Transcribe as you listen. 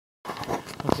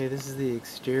Okay, this is the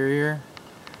exterior,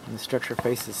 and the structure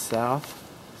faces south,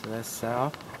 so that's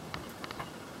south.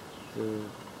 So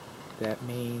that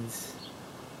means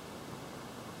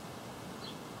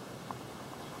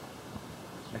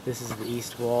that this is the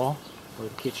east wall where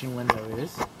the kitchen window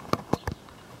is.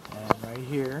 And right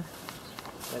here,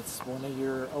 that's one of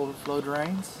your overflow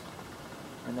drains,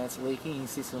 and that's leaking. You can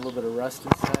see some little bit of rust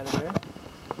inside of there. A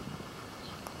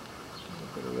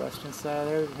little bit of rust inside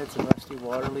there. We've had some rusty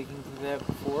water leaking through that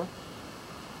before.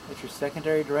 That's your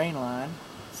secondary drain line,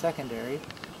 secondary,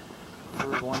 for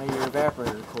one of your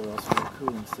evaporator coils for your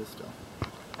cooling system.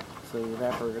 So your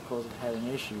evaporator coils have had an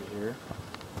issue here.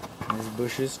 And these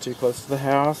bushes too close to the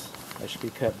house, they should be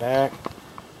cut back.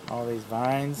 All these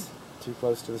vines too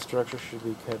close to the structure should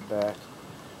be cut back.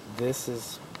 This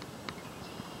is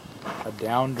a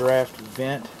downdraft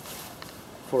vent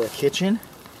for a kitchen.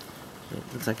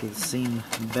 It looks like it's seen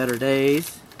better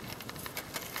days.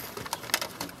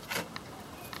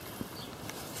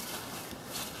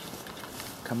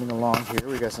 Coming along here,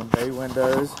 we got some bay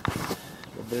windows, a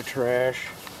little bit of trash.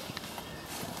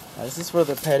 Now, this is for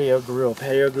the patio grill.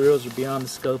 Patio grills are beyond the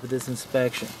scope of this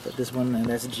inspection, but this one, and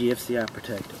that's GFCI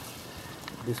protected.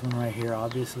 This one right here,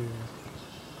 obviously,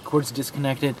 the cord's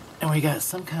disconnected, and we got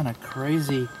some kind of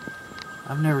crazy,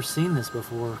 I've never seen this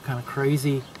before, kind of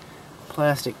crazy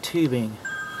plastic tubing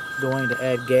going to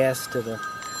add gas to the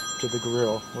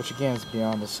grill, which again is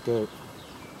beyond the scope.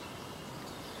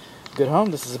 Good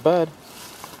home, this is Bud.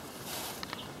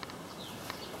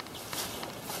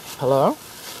 Hello?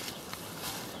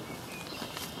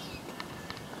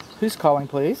 Who's calling,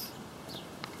 please?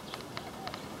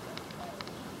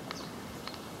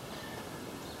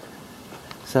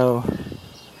 So,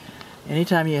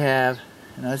 anytime you have,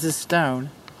 this is stone,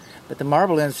 but the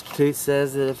Marble Institute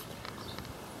says that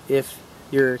if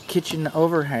your kitchen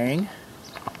overhang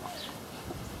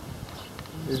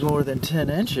is more than 10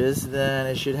 inches, then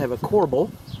it should have a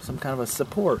corbel, some kind of a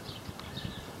support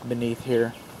beneath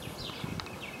here.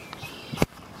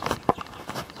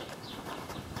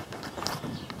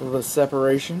 A little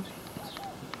separation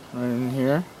right in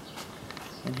here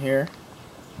and here.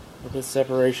 A little bit of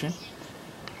separation.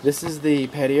 This is the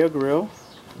patio grill.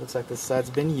 Looks like this side's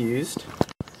been used.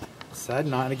 This side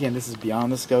not. And again, this is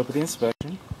beyond the scope of the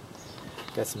inspection.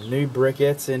 Got some new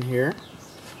briquettes in here.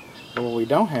 But what we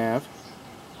don't have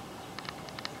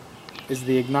is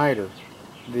the igniter.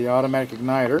 The automatic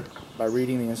igniter, by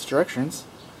reading the instructions,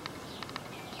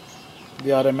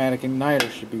 the automatic igniter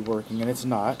should be working, and it's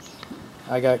not.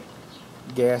 I got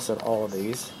gas at all of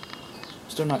these.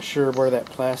 Still not sure where that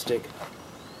plastic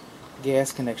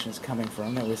gas connection is coming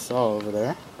from that we saw over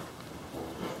there.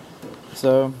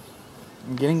 So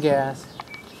I'm getting gas.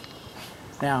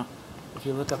 Now, if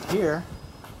you look up here,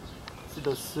 see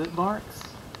those soot marks?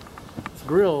 It's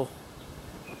grill,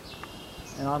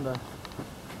 and on the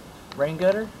rain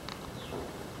gutter.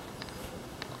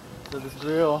 So this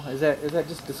grill, is that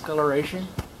just discoloration?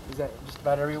 Is that just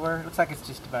about everywhere? It looks like it's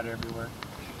just about everywhere.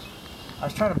 I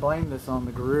was trying to blame this on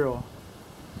the grill,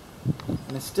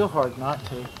 and it's still hard not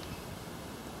to.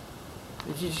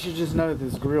 You should just know that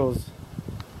this grill is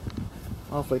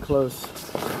awfully close.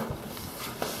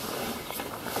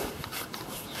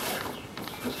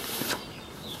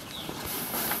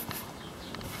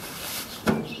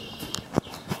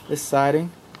 This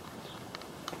siding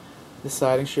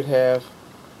should have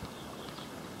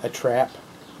a trap,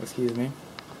 a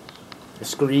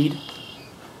screed,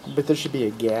 but there should be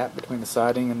a gap between the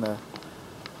siding and the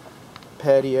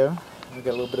patio. We've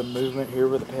got a little bit of movement here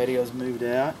where the patio's moved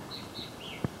out.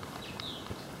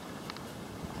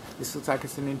 This looks like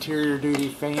it's an interior duty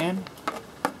fan.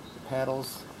 The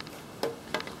paddles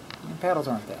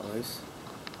aren't that loose.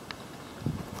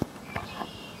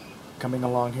 Coming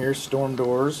along here, storm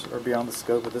doors are beyond the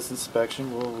scope of this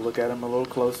inspection. We'll look at them a little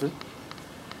closer.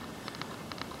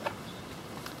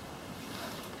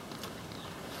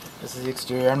 This is the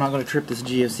exterior. I'm not going to trip this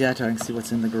GFCI till I can see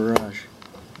what's in the garage.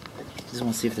 Just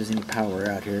want to see if there's any power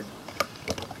out here.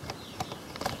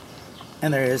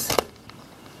 And there is.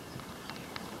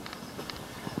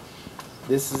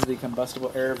 This is the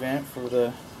combustible air vent for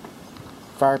the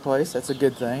fireplace. That's a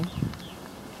good thing.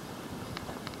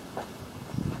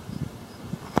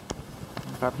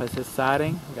 The fireplace has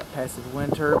siding. We've got passive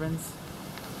wind turbines.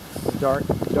 Dark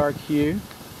hue.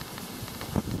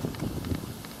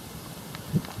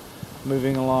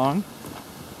 Moving along.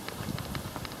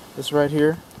 This right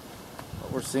here,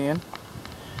 what we're seeing.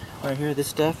 Right here, this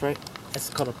stuff, right? That's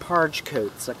called a parge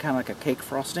coat. It's kind of like a cake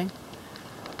frosting.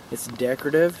 It's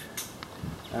decorative.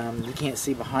 You can't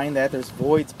see behind that. There's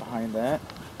voids behind that.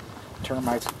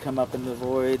 Termites could come up in the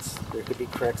voids. There could be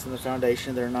cracks in the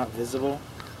foundation that are not visible.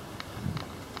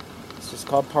 It's just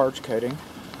called parge coating.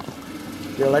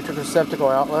 Your electric receptacle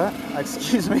outlet,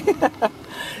 excuse me,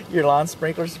 your lawn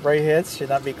sprinkler spray heads should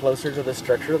not be closer to the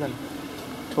structure than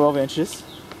 12 inches.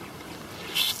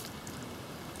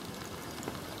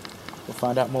 We'll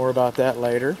find out more about that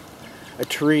later. A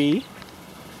tree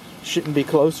shouldn't be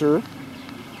closer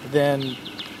than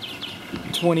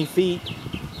 20 feet,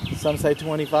 some say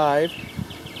 25,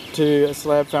 to a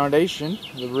slab foundation.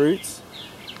 The roots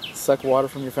suck water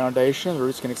from your foundation. The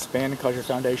roots can expand and cause your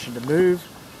foundation to move.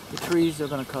 The trees are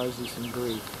going to cause you some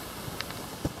grief.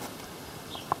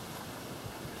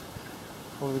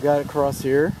 What we got across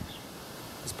here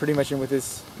is pretty much in with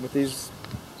these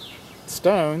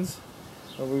stones.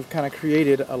 We've kind of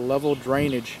created a level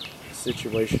drainage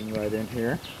situation right in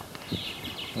here.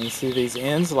 And you see these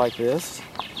ends like this.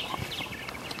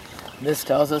 This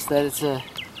tells us that it's a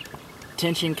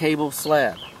tension cable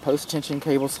slab, post-tension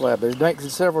cable slab.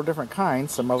 There's several different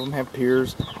kinds. Some of them have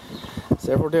piers,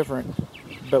 several different.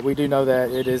 But we do know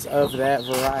that it is of that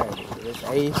variety. It is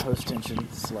a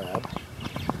post-tension slab.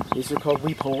 These are called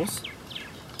weep holes.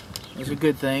 These are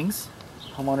good things.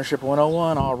 Homeownership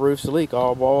 101, all roofs leak,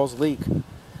 all walls leak.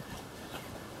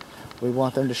 We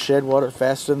want them to shed water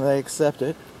faster than they accept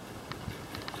it.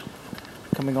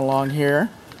 Coming along here,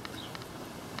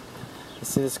 you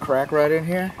see this crack right in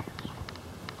here?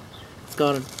 It's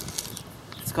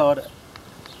called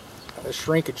a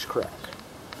shrinkage crack.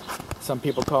 Some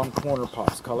people call them corner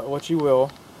pops. Call it what you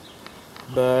will,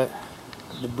 but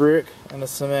the brick and the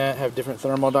cement have different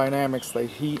thermodynamics. They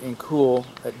heat and cool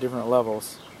at different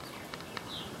levels.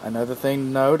 Another thing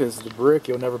to note is the brick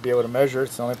you'll never be able to measure.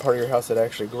 It's the only part of your house that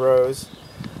actually grows.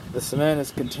 The cement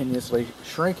is continuously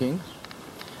shrinking.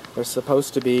 There's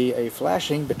supposed to be a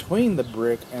flashing between the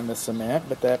brick and the cement,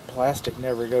 but that plastic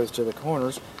never goes to the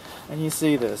corners. And you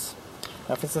see this.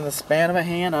 Now if it's in the span of a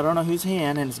hand, I don't know whose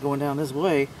hand, and it's going down this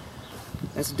way,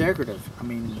 that's decorative. I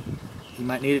mean, you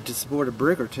might need it to support a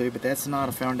brick or two, but that's not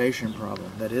a foundation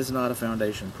problem. That is not a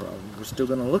foundation problem. We're still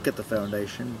going to look at the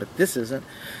foundation, but this isn't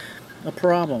a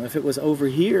problem. If it was over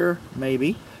here,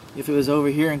 maybe. If it was over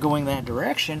here and going that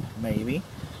direction, maybe.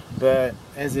 But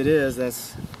as it is,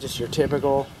 that's just your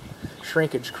typical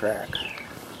shrinkage crack,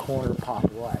 corner pop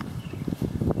white.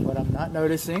 What I'm not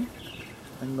noticing,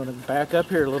 I'm going to back up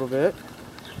here a little bit,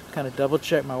 kind of double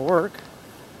check my work.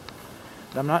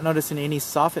 But I'm not noticing any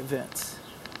soffit vents.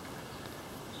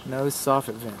 No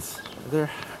soffit vents.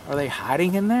 Are they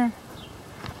hiding in there?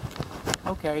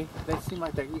 Okay, they seem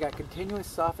like you got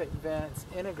continuous soffit vents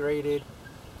integrated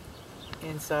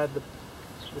inside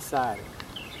the siding.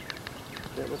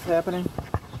 Is that what's happening?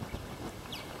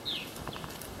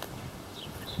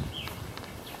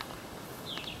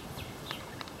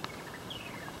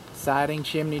 Siding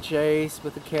chimney chase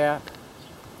with the cap.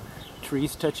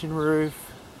 Trees touching roof.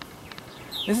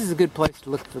 This is a good place to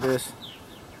look for this.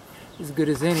 As good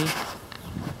as any.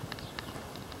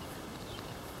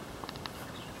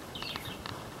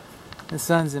 The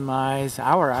sun's in my eyes,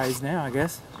 our eyes now, I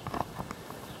guess.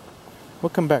 We'll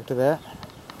come back to that.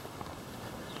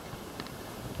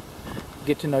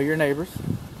 Get to know your neighbors.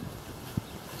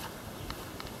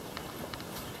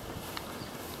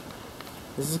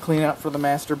 This is a clean out for the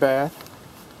master bath.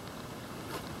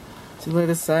 See the way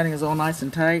this siding is all nice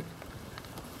and tight?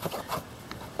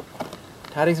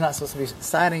 Siding's not supposed to be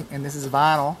siding, and this is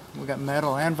vinyl. We got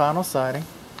metal and vinyl siding.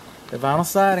 The vinyl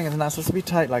siding is not supposed to be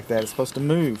tight like that. It's supposed to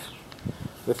move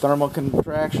with thermal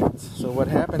contractions. So what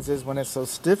happens is when it's so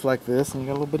stiff like this, and you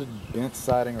got a little bit of bent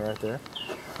siding right there.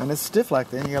 When it's stiff like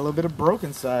that, you got a little bit of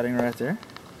broken siding right there.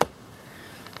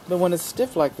 But when it's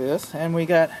stiff like this, and we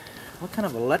got, what kind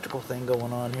of electrical thing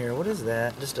going on here? What is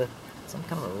that? Just some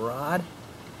kind of a rod?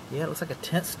 Yeah, it looks like a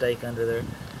tent stake under there.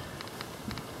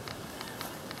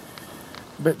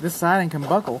 But this siding can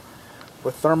buckle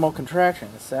with thermal contraction.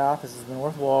 The south, this is the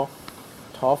north wall,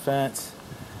 tall fence.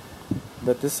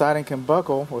 But this siding can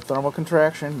buckle with thermal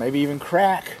contraction, maybe even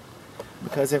crack,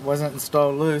 because it wasn't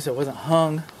installed loose, it wasn't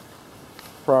hung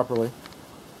properly.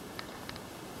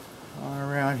 On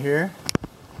around here,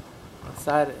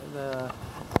 inside the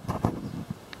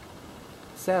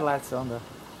satellites on the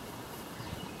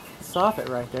soffit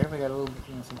right there. We got a little,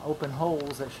 some open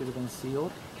holes that should have been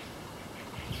sealed.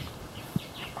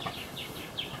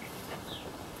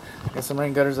 Got some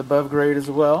rain gutters above grade as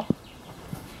well.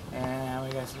 And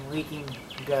we got some leaking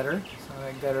gutter. Some of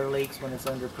that gutter leaks when it's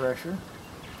under pressure.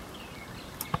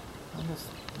 I'm just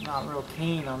not real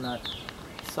keen on that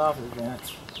soffit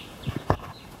vents.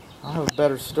 I'll have a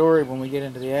better story when we get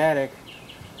into the attic.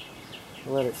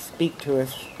 We'll let it speak to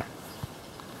us.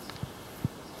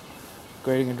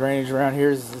 Grading and drainage around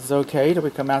here is okay till we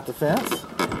come out the fence.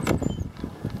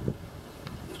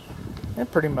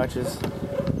 It pretty much is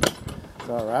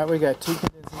alright. We got 2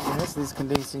 condensing units. These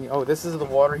condensing, oh, this is the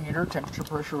water heater, temperature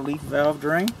pressure relief valve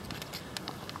drain.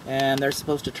 And they're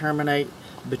supposed to terminate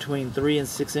between 3 and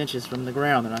 6 inches from the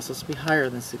ground. They're not supposed to be higher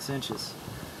than 6 inches.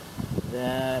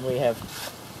 Then we have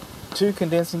 2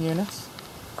 condensing units,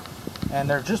 and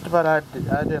they're just about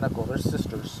identical. They're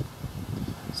sisters.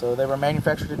 So they were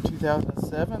manufactured in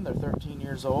 2007. They're 13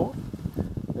 years old.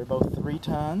 They're both 3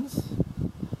 tons,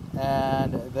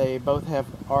 and they both have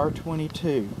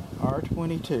R22.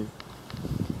 R22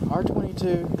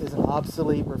 is an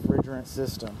obsolete refrigerant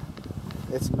system.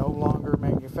 It's no longer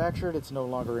manufactured. It's no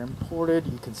longer imported.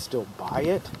 You can still buy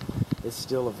it. It's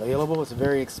still available. It's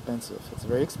very expensive. It's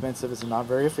very expensive. It's not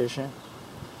very efficient.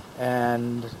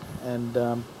 And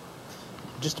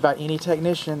just about any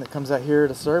technician that comes out here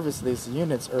to service these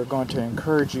units are going to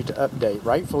encourage you to update.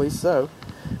 Rightfully so.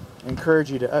 Encourage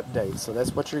you to update. So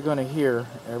that's what you're going to hear.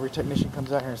 Every technician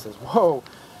comes out here and says, "Whoa,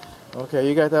 okay,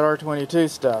 you got that R22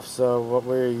 stuff. So what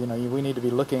we need to be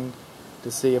looking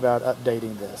to see about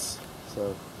updating this."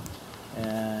 So,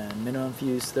 and minimum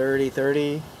fuse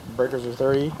 30, breakers are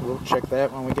 30. We'll check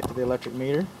that when we get to the electric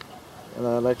meter, the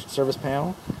electric service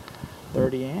panel.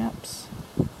 30 amps.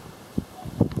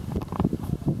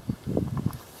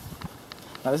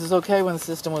 Now this is okay when the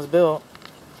system was built,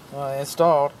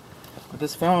 installed, but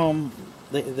this foam,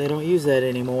 they don't use that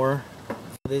anymore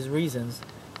for these reasons,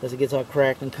 because it gets all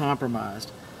cracked and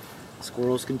compromised.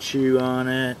 Squirrels can chew on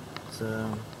it,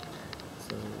 so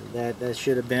that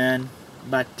should have been,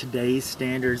 by today's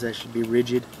standards, that should be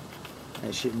rigid.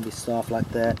 That shouldn't be soft like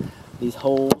that. These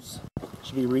holes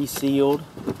should be resealed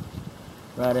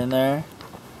right in there.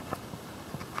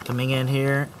 Coming in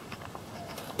here.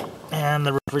 And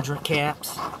the refrigerant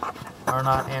caps are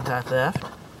not anti-theft.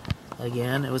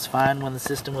 Again, it was fine when the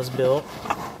system was built.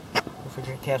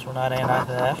 Refrigerant caps were not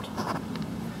anti-theft.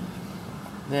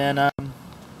 Then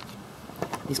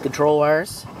these control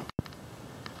wires.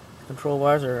 Control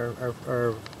wires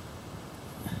are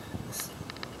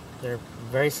they're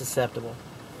very susceptible.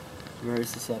 Very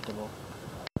susceptible.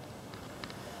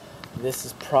 This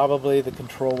is probably the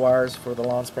control wires for the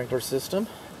lawn sprinkler system.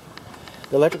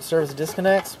 The electric service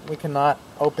disconnects, we cannot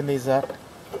open these up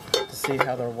to see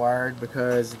how they're wired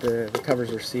because the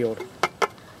covers are sealed.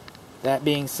 That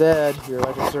being said, your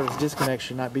electric service disconnect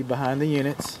should not be behind the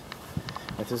units.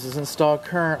 If this is installed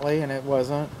currently, and it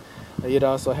wasn't, you'd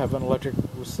also have an electric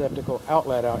receptacle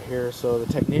outlet out here so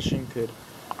the technician could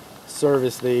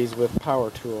service these with power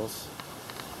tools.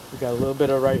 We got a little bit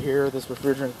of right here, this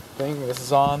refrigerant thing. This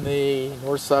is on the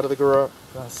north side of the garage,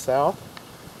 south.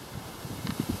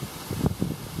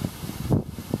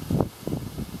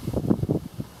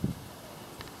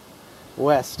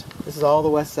 West. This is all the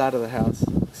west side of the house.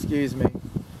 Excuse me.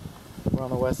 We're on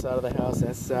the west side of the house.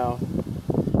 That's south.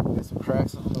 Got some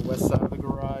cracks on the west side of the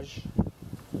garage.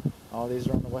 All these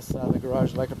are on the west side of the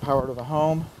garage. Electric power to the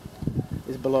home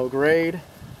is below grade.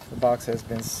 The box has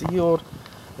been sealed.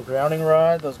 The grounding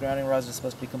rod, those grounding rods are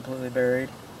supposed to be completely buried,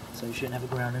 so you shouldn't have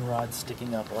a grounding rod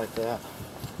sticking up like that.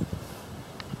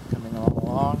 Coming all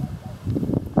along.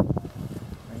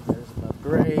 Right there's above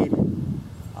grade.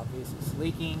 Obviously it's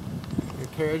leaking. Your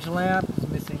carriage lamp is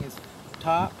missing its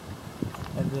top.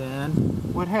 And then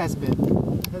what has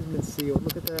been sealed.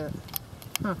 Look at that.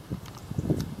 Huh.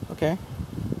 Okay.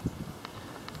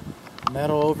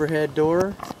 Metal overhead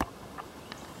door.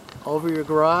 Over your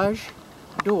garage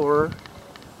door,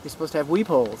 you're supposed to have weep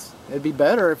holes. It'd be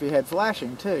better if you had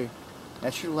flashing too.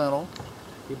 That's your lintel.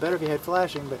 It'd be better if you had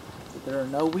flashing, but there are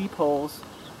no weep holes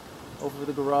over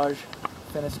the garage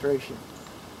fenestration.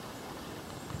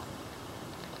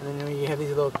 And then you have these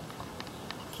little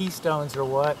keystones or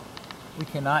what, we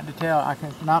cannot detail. I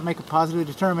cannot make a positive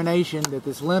determination that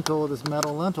this lintel, this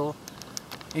metal lintel,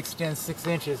 extends 6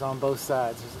 inches on both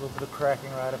sides. There's a little bit of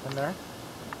cracking right up in there.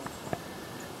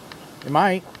 It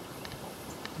might.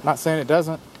 I'm not saying it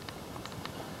doesn't.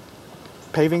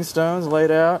 Paving stones laid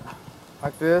out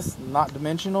like this, not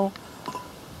dimensional.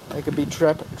 They could be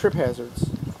trip hazards.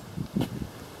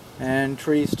 And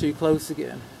trees too close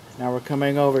again. Now we're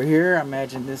coming over here. I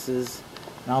imagine this is,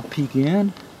 and I'll peek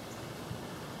in.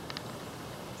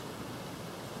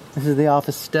 This is the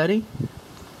office study.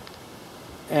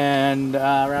 And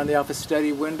around the office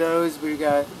study windows, we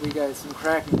got some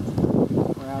cracking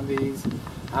around these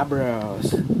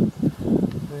eyebrows.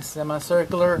 This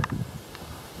semicircular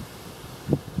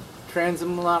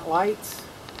transom lights.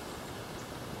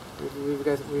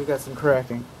 We've got some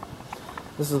cracking.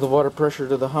 This is the water pressure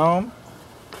to the home.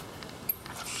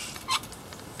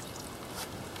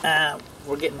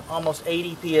 we're getting almost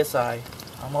 80 psi,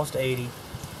 almost 80.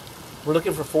 We're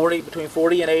looking for 40, between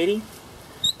 40 and 80,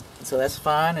 and so that's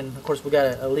fine. And of course we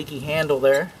got a leaky handle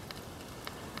there.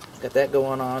 Got that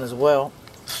going on as well.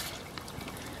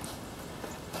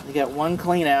 We got one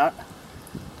clean out.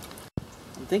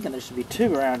 I'm thinking there should be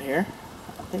two around here.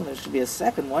 I think there should be a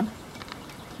second one.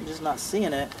 I'm just not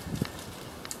seeing it.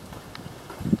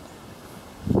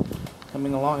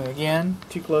 Coming along again,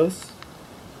 too close.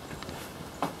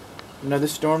 Another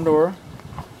storm door.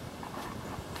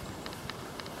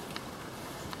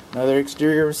 Another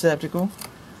exterior receptacle.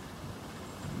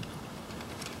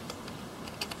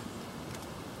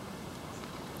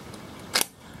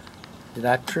 Did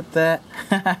I trip that?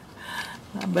 I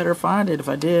better find it if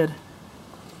I did.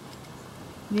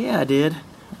 Yeah, I did.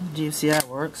 Do you see how it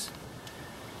works?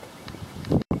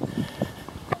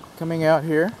 Coming out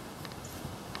here.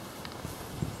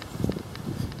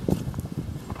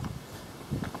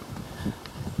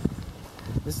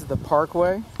 This is the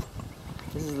parkway.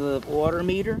 This is the water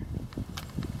meter.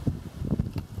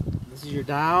 This is your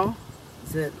dial.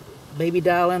 Is that baby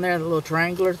dial in there, the little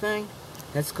triangular thing?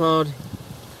 That's called,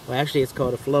 well actually it's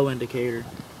called a flow indicator.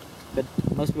 But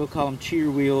most people call them cheater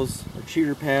wheels or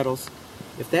cheater paddles.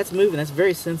 If that's moving, that's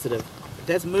very sensitive. If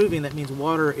that's moving, that means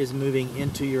water is moving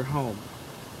into your home.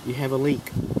 You have a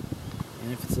leak.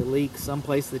 And if it's a leak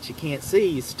someplace that you can't see,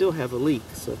 you still have a leak.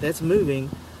 So if that's moving,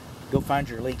 go find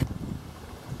your leak.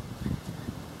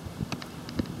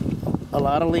 A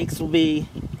lot of leaks will be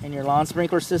in your lawn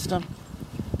sprinkler system.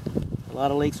 A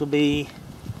lot of leaks will be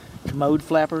commode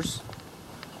flappers.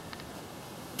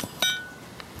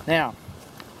 Now,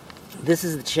 this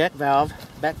is the check valve,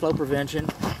 backflow prevention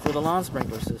for the lawn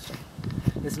sprinkler system.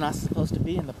 It's not supposed to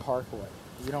be in the parkway.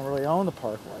 You don't really own the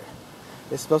parkway.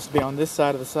 It's supposed to be on this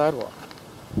side of the sidewalk.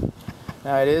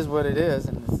 Now it is what it is,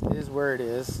 and it is where it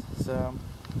is. So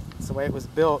it's the way it was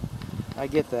built. I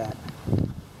get that.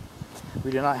 We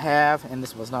do not have, and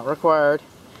this was not required,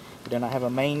 we do not have a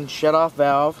main shut-off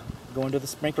valve going to the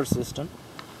sprinkler system.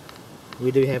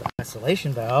 We do have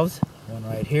isolation valves, one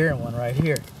right here and one right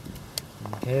here.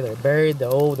 Okay, they're buried, they're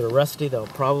old, they're rusty, they'll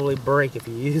probably break if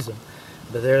you use them.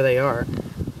 But there they are.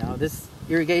 Now this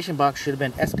irrigation box should have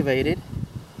been excavated.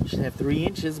 You should have 3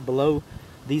 inches below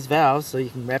these valves so you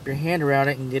can wrap your hand around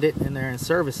it and get it in there and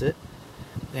service it.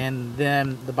 And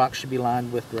then the box should be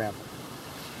lined with gravel.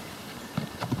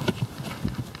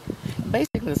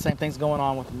 Basically the same thing's going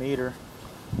on with the meter.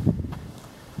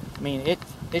 I mean, it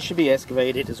should be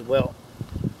excavated as well.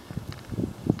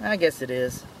 I guess it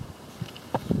is.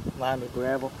 Lined with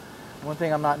gravel. One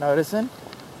thing I'm not noticing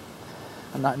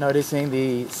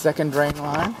the second drain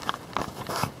line,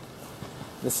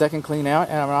 the second clean out,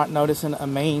 and I'm not noticing a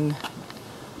main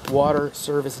water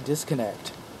service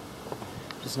disconnect.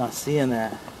 Just not seeing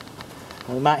that.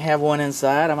 We might have one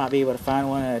inside. I might be able to find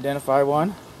one and identify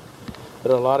one. But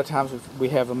a lot of times we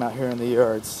have them out here in the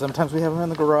yards. Sometimes we have them in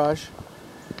the garage.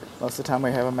 Most of the time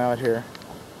we have them out here.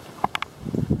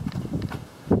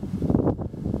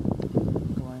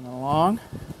 Going along.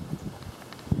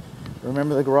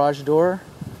 Remember the garage door?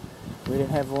 We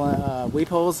didn't have weep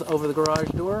holes over the garage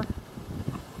door.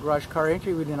 Garage car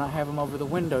entry, we do not have them over the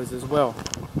windows as well.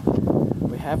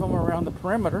 We have them around the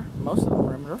perimeter, most of the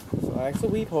perimeter. So that's a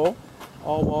weep hole.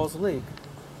 All walls leak.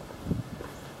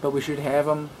 But we should have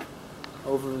them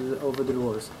over the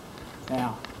doors.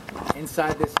 Now,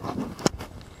 inside this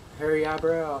hairy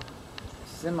eyebrow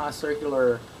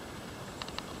semicircular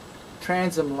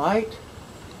transom light,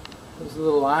 those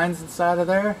little lines inside of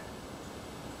there,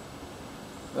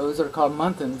 those are called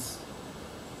muntins.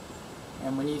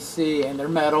 And when you see, and they're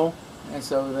metal, and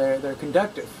so they're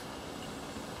conductive.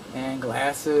 And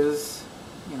glasses,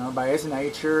 you know, by its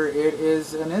nature, it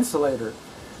is an insulator.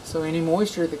 So any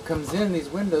moisture that comes in these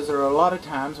windows, or a lot of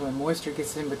times when moisture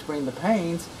gets in between the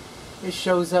panes, it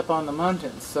shows up on the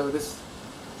muntins. So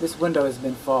this window has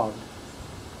been fogged.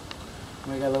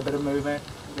 We got a little bit of movement.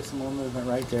 Get some more movement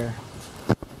right there.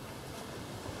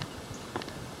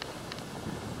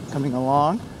 Coming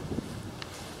along.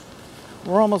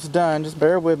 We're almost done. Just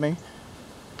bear with me.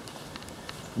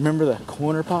 Remember the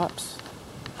corner pops?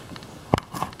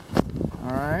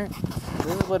 Alright.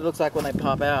 This is what it looks like when they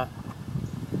pop out.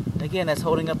 Again, that's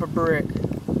holding up a brick.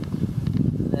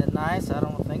 Isn't that nice? I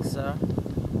don't think so.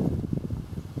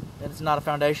 It's not a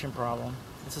foundation problem.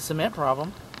 It's a cement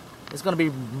problem. It's going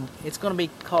to be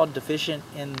called deficient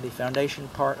in the foundation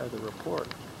part of the report.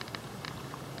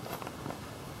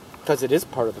 Because it is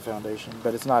part of the foundation,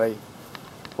 but it's not a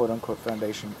quote-unquote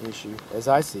foundation issue as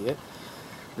I see it.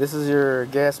 This is your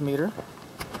gas meter.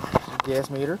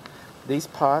 These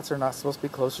pots are not supposed to be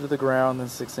closer to the ground than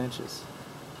 6 inches.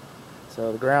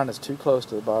 So the ground is too close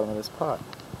to the bottom of this pot.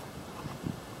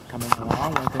 Coming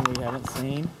along, one thing we haven't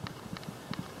seen.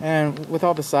 And with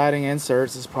all the siding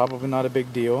inserts, it's probably not a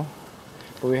big deal.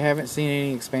 But we haven't seen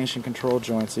any expansion control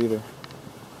joints either.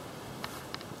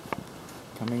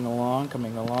 Coming along,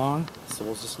 coming along. So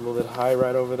it's just a little bit high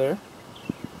right over there.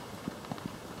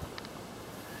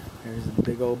 There's a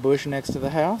big old bush next to the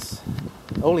house.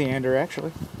 Oleander,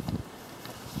 actually.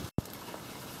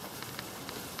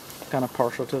 Kind of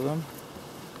partial to them.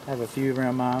 I have a few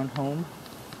around my own home.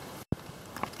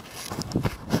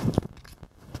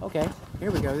 Okay, here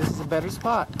we go. This is a better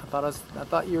spot. I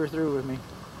thought you were through with me.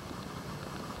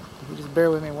 If you just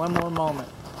bear with me one more moment.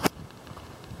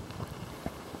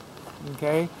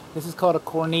 Okay, this is called a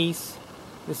cornice.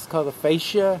 This is called the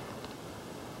fascia.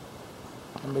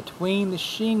 And between the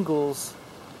shingles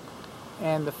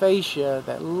and the fascia,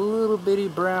 that little bitty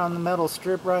brown metal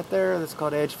strip right there, that's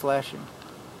called edge flashing.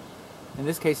 In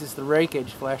this case, it's the rake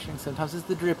edge flashing. Sometimes it's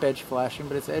the drip edge flashing,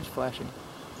 but it's edge flashing.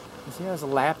 You see how it's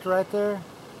lapped right there?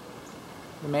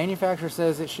 The manufacturer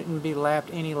says it shouldn't be lapped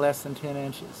any less than 10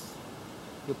 inches.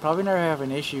 You'll probably never have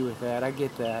an issue with that. I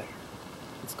get that.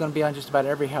 It's going to be on just about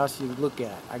every house you look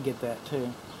at. I get that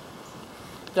too.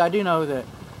 But I do know that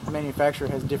the manufacturer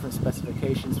has different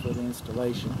specifications for the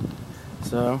installation.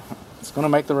 So it's going to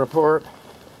make the report.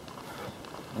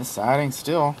 This siding's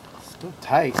still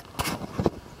tight.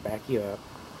 Back you up.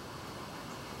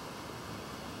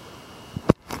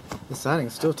 The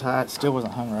siding's still tight. Still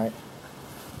wasn't hung right.